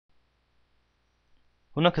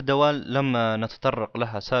هناك دوال لم نتطرق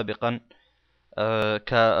لها سابقا،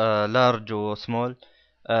 كلارج وسمول.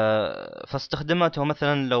 فاستخداماته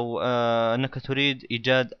مثلا لو أنك تريد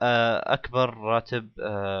إيجاد أكبر راتب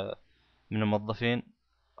من الموظفين،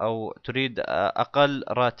 أو تريد أقل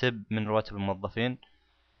راتب من رواتب الموظفين،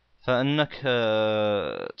 فإنك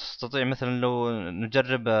تستطيع مثلا لو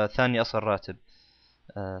نجرب ثاني أصغر راتب،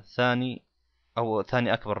 ثاني أو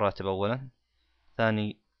ثاني أكبر راتب أولا،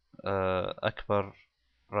 ثاني أكبر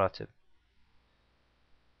راتب.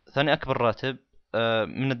 ثاني أكبر راتب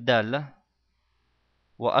من الدالة،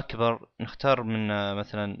 وأكبر نختار من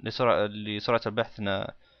مثلا لسرعة البحث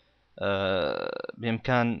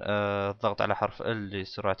بإمكان الضغط على حرف L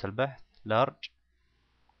لسرعة البحث large،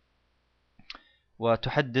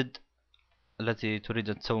 وتحدد التي تريد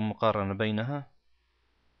أن تسوي مقارنة بينها،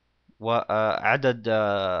 وعدد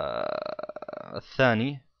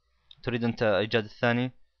الثاني تريد أنت إيجاد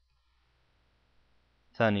الثاني،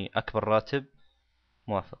 ثاني أكبر راتب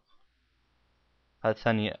موافق. هذا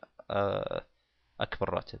ثاني أكبر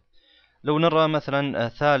راتب. لو نرى مثلا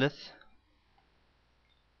ثالث،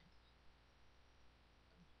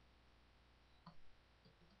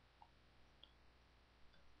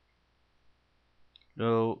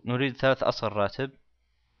 لو نريد ثالث أصغر راتب،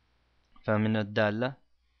 فمن الدالة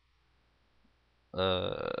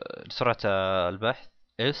لسرعة البحث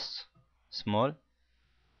S small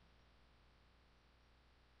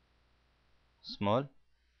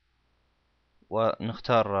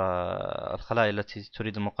ونختار الخلايا التي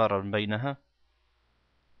تريد المقارنة بينها،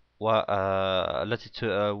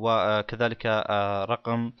 وكذلك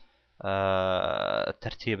رقم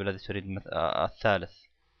الترتيب الذي تريد، الثالث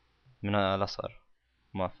من الأصغر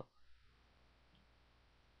موافق.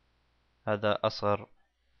 هذا أصغر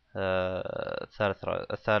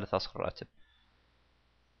الثالث أصغر راتب.